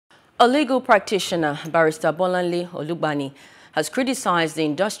A legal practitioner, Barrister Bolanle Olugbani, has criticized the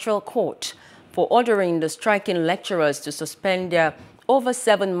industrial court for ordering the striking lecturers to suspend their over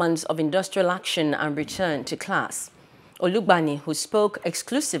 7 months of industrial action and return to class. Olugbani, who spoke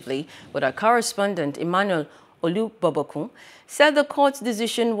exclusively with our correspondent Emmanuel Olugbani, said the court's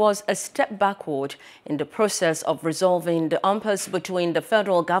decision was a step backward in the process of resolving the impasse between the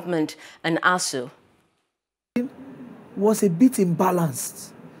federal government and ASUU. Was a bit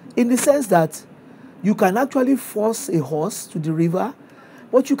imbalanced in the sense that you can actually force a horse to the river,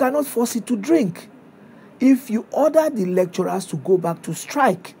 but you cannot force it to drink. If you order the lecturers to go back to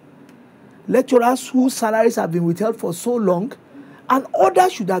strike, lecturers whose salaries have been withheld for so long, an order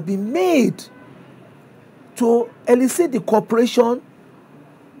should have been made to elicit the cooperation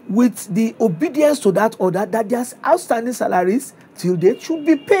with the obedience to that order that their outstanding salaries till date should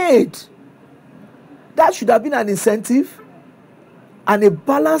be paid. That should have been an incentive and a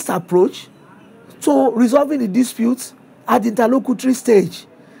balanced approach to resolving the disputes at the interlocutory stage.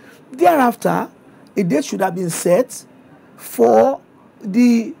 Thereafter, a date should have been set for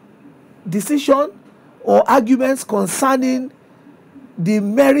the decision or arguments concerning the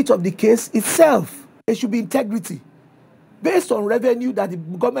merit of the case itself. There should be integrity. Based on revenue that the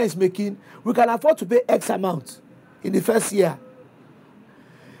government is making, we can afford to pay X amount in the first year.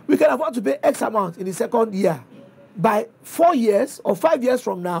 We can afford to pay X amount in the second year. By 4 years or 5 years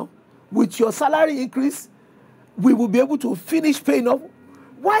from now, with your salary increase, we will be able to finish paying off.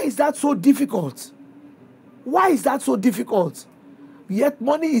 Why is that so difficult? Why is that so difficult? Yet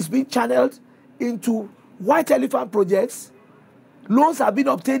money is being channeled into white elephant projects. Loans are being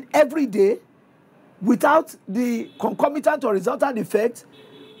obtained every day without the concomitant or resultant effect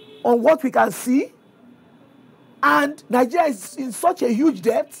on what we can see. And Nigeria is in such a huge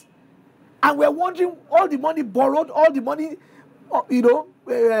debt. And we're wondering, all the money borrowed, all the money,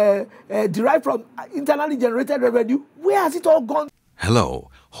 derived from internally generated revenue, where has it all gone? Hello,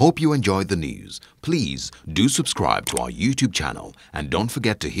 hope you enjoyed the news. Please do subscribe to our YouTube channel and don't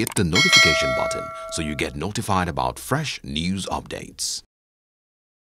forget to hit the notification button so you get notified about fresh news updates.